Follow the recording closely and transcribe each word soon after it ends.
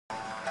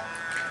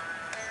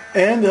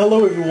And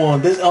hello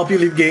everyone, this is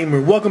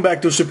LPEliteGamer. Welcome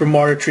back to Super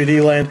Mario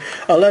 3D Land.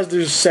 Let's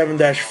do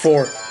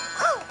 7-4.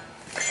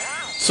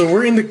 So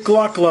we're in the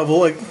clock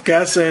level, I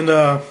guess, and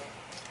the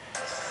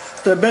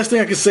best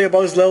thing I can say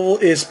about this level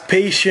is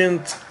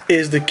patience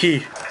is the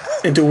key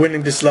into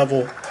winning this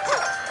level.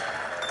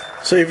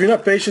 So if you're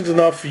not patient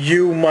enough,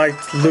 you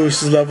might lose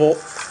this level.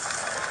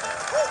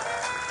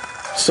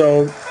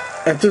 So,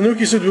 and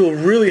Tanuki suit will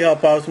really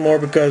help out more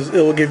because it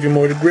will give you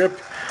more the grip.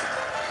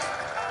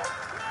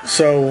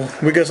 So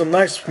we got some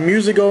nice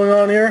music going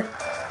on here.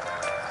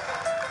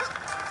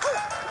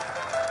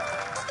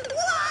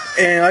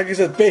 And like I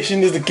said,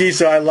 patience is the key,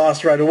 so I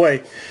lost right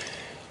away.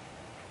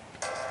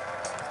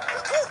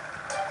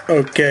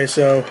 Okay,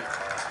 so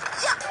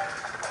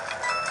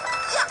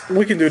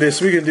we can do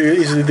this. We can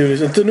easily do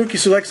this. And Tanuki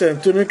suit, like I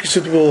said, Tanuki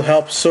suit will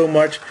help so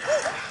much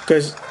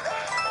because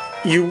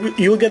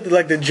you'll get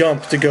the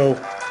jump to go.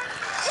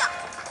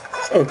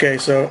 Okay,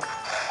 so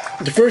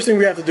the first thing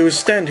we have to do is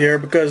stand here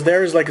because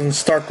there is like a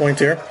start point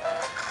here.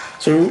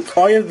 So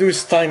all you have to do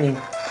is timing.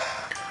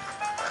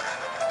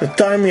 The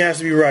timing has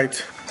to be right.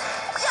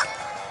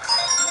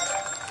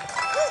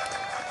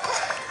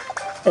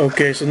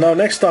 Okay, so now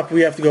next stop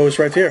we have to go is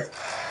right here.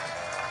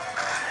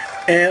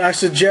 And I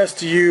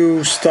suggest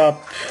you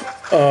stop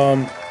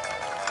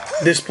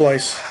this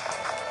place.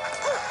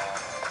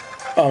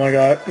 Oh my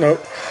god,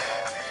 nope.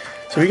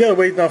 So we gotta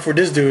wait now for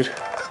this dude.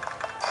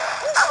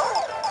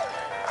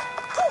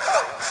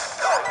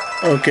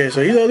 Okay, so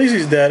at least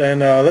he's dead,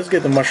 and let's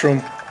get the mushroom.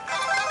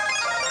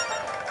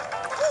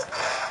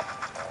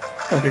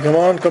 Okay, come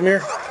on, come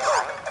here.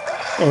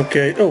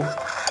 Okay, oh,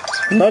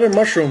 another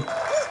mushroom.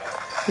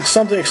 It's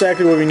something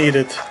exactly what we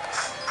needed.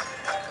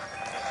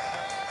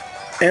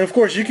 And of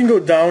course, you can go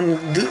down.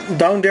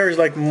 Down there is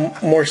like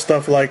more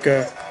stuff like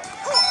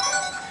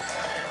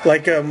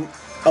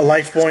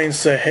life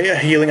points,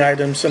 healing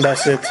items, and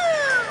that's it.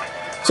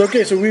 So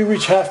okay, so we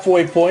reach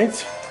halfway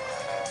point,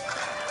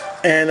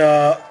 and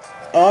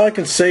all I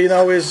can say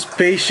now is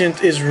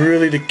patience is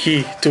really the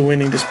key to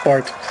winning this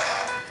part.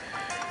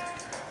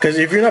 Because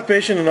if you're not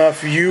patient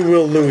enough, you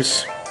will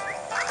lose.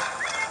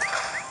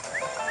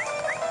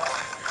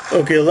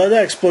 Okay, let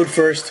that explode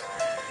first.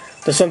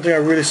 That's something I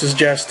really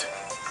suggest.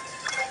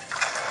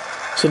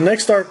 So the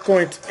next start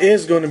point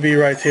is going to be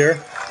right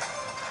here.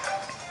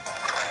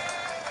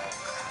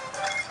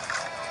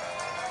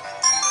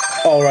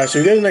 Alright, so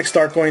you get the next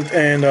start point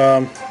and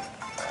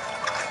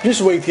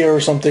just wait here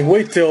or something.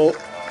 Wait till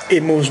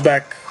it moves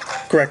back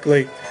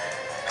correctly.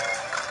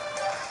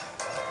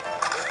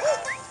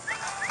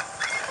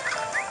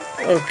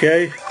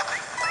 Okay,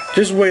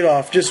 just wait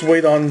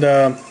on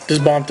this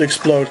bomb to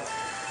explode.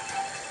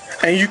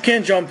 And you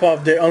can't jump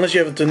off there unless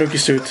you have a Tanuki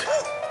suit.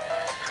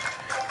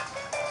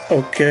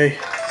 Okay.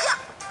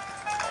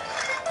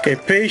 Okay,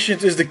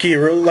 patience is the key.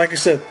 Like I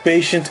said,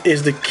 patience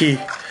is the key.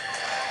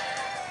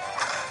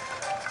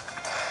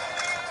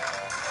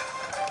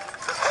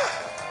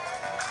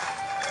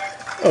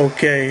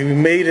 Okay, we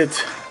made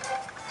it.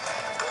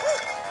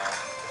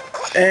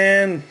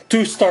 And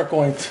 2 star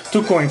coins,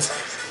 2 coins.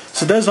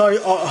 So that's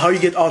how you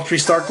get all 3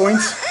 star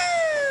coins.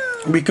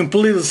 We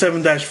completed the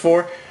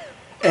 7-4.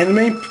 And the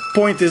main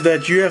point is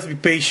that you have to be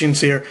patient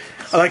here.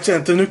 Like I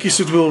said, Tanuki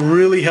suit will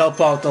really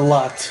help out a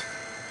lot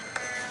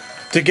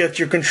to get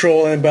your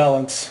control and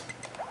balance.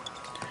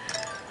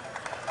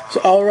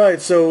 So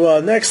alright, so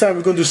next time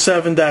we're going to do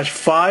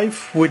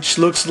 7-5, which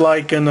looks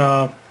like an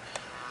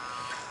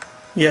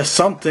yeah,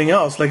 something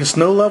else, like a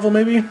snow level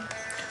maybe.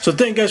 So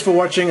thank you guys for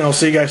watching, and I'll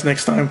see you guys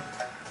next time.